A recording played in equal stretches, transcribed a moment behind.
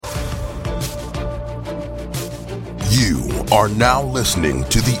You are now listening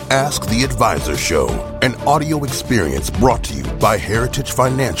to the Ask the Advisor Show, an audio experience brought to you by Heritage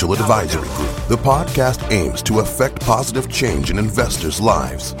Financial Advisory Group. The podcast aims to affect positive change in investors'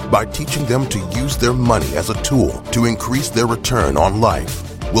 lives by teaching them to use their money as a tool to increase their return on life.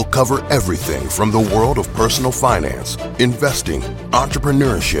 We'll cover everything from the world of personal finance, investing,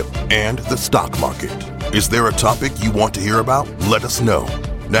 entrepreneurship, and the stock market. Is there a topic you want to hear about? Let us know.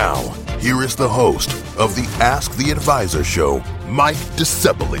 Now, here is the host of the Ask the Advisor Show, Mike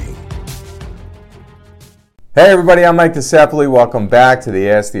DeCepoli. Hey everybody, I'm Mike DeCepoli. Welcome back to the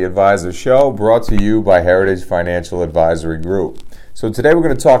Ask the Advisor Show, brought to you by Heritage Financial Advisory Group. So today we're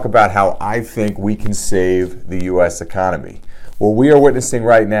going to talk about how I think we can save the U.S. economy. What we are witnessing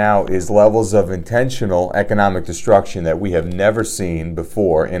right now is levels of intentional economic destruction that we have never seen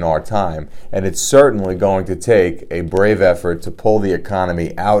before in our time, and it's certainly going to take a brave effort to pull the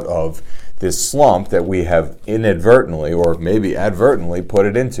economy out of this slump that we have inadvertently or maybe advertently put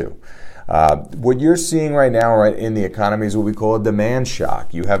it into. What you're seeing right now in the economy is what we call a demand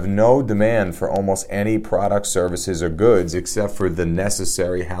shock. You have no demand for almost any products, services, or goods except for the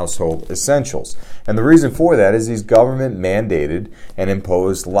necessary household essentials. And the reason for that is these government-mandated and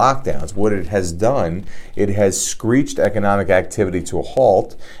imposed lockdowns. What it has done, it has screeched economic activity to a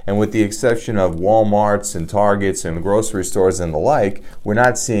halt, and with the exception of Walmarts and Targets and grocery stores and the like, we're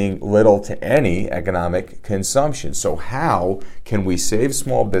not seeing little to any economic consumption. So how can we save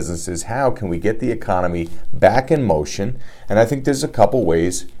small businesses? How can we get the economy back in motion? And I think there's a couple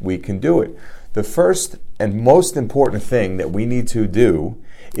ways we can do it. The first and most important thing that we need to do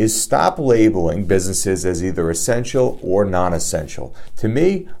is stop labeling businesses as either essential or non-essential. To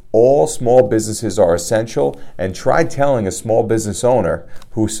me, all small businesses are essential, and try telling a small business owner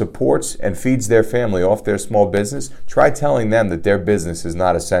who supports and feeds their family off their small business, try telling them that their business is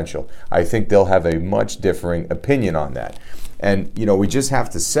not essential. I think they'll have a much differing opinion on that. And, we just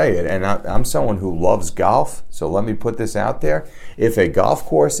have to say it. And I'm someone who loves golf, so let me put this out there. If a golf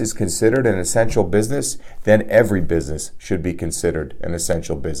course is considered an essential business, then every business should be considered an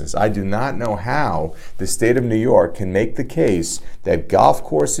essential business. I do not know how the state of New York can make the case that golf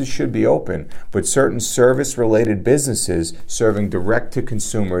courses should be open, but certain service-related businesses serving direct to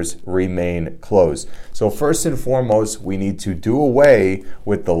consumers remain closed. So first and foremost, we need to do away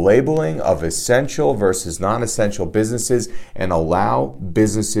with the labeling of essential versus non-essential businesses and allow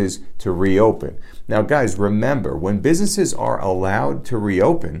businesses to reopen. Now, guys, remember, when businesses are allowed to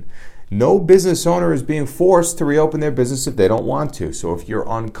reopen, no business owner is being forced to reopen their business if they don't want to. So if you're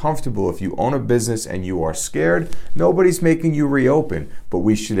uncomfortable, if you own a business and you are scared, nobody's making you reopen. But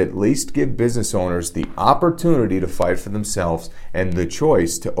we should at least give business owners the opportunity to fight for themselves and the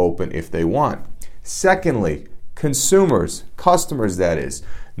choice to open if they want. Secondly, consumers, customers that is.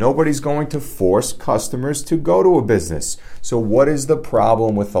 Nobody's going to force customers to go to a business. So what is the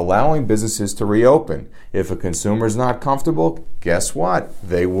problem with allowing businesses to reopen? If a consumer is not comfortable, guess what?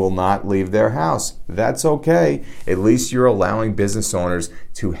 They will not leave their house. That's okay. At least you're allowing business owners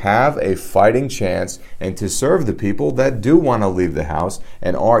to have a fighting chance and to serve the people that do want to leave the house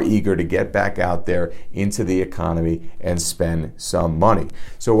and are eager to get back out there into the economy and spend some money.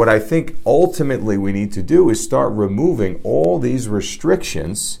 So what I think ultimately we need to do is start removing all these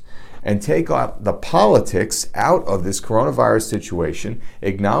restrictions and take out the politics out of this coronavirus situation,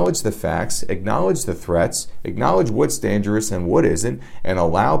 acknowledge the facts, acknowledge the threats, acknowledge what's dangerous and what isn't, and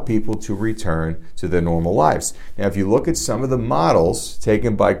allow people to return to their normal lives. Now, if you look at some of the models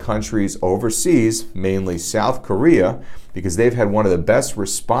taken by countries overseas, mainly South Korea, because they've had one of the best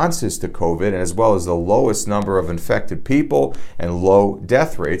responses to COVID, as well as the lowest number of infected people and low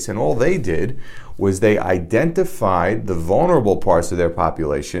death rates, and all they did was they identified the vulnerable parts of their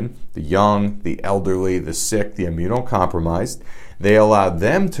population, the young, the elderly, the sick, the immunocompromised. They allowed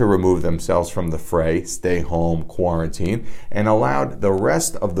them to remove themselves from the fray, stay home, quarantine, and allowed the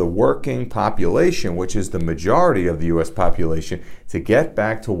rest of the working population, which is the majority of the U.S. population, to get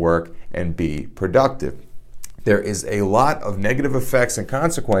back to work and be productive. There is a lot of negative effects and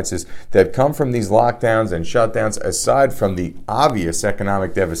consequences that come from these lockdowns and shutdowns, aside from the obvious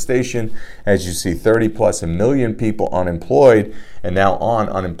economic devastation. As you see, 30 plus a million people unemployed and now on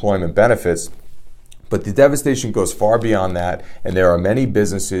unemployment benefits. But the devastation goes far beyond that, and there are many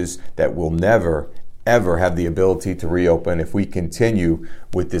businesses that will never, ever have the ability to reopen if we continue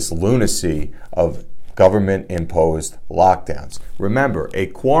with this lunacy of government-imposed lockdowns. Remember, a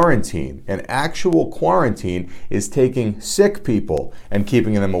quarantine, an actual quarantine, is taking sick people and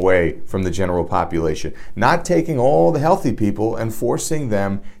keeping them away from the general population, not taking all the healthy people and forcing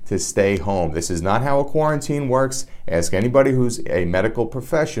them to stay home. This is not how a quarantine works. Ask anybody who's a medical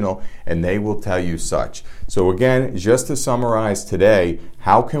professional and they will tell you such. So again, just to summarize today,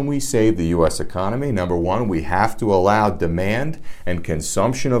 how can we save the U.S. economy? Number one, we have to allow demand and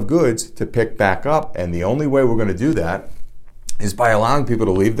consumption of goods to pick back up, and the only way we're going to do that is by allowing people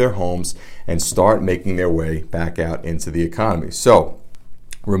to leave their homes and start making their way back out into the economy. So,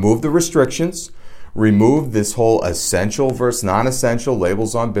 remove the restrictions, remove this whole essential versus non-essential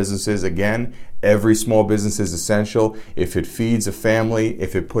labels on businesses. Again, every small business is essential. If it feeds a family,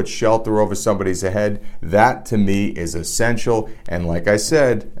 if it puts shelter over somebody's head, that to me is essential. And like I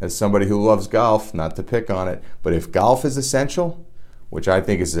said, as somebody who loves golf, not to pick on it, but if golf is essential, which I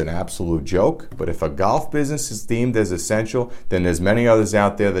think is an absolute joke, but if a golf business is deemed as essential, then there's many others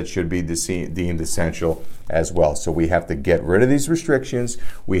out there that should be deemed essential as well. So we have to get rid of these restrictions.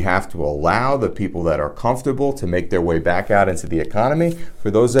 We have to allow the people that are comfortable to make their way back out into the economy. For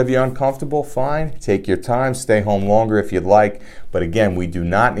those of you uncomfortable, fine, take your time, stay home longer if you'd like. But again, we do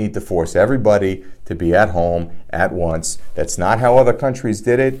not need to force everybody to be at home at once. That's not how other countries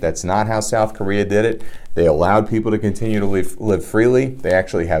did it. That's not how South Korea did it. They allowed people to continue to live freely. They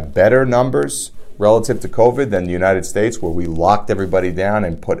actually have better numbers relative to COVID than the United States, where we locked everybody down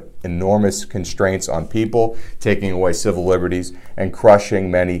and put enormous constraints on people, taking away civil liberties and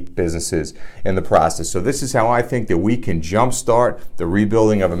crushing many businesses in the process. So this is how I think that we can jumpstart the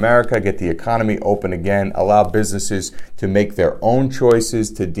rebuilding of America, get the economy open again, allow businesses to make their own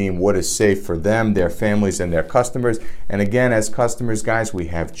choices to deem what is safe for them, their families, and their customers. And again, as customers, guys, we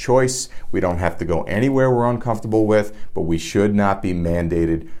have choice. We don't have to go anywhere we're uncomfortable with, but we should not be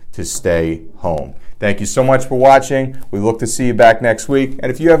mandated to stay home. Thank you so much for watching. We look to see you back next week.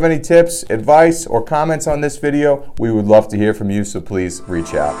 And if you have any tips, advice, or comments on this video, we would love to hear from you, so please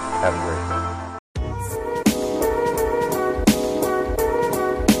reach out. Have a great day.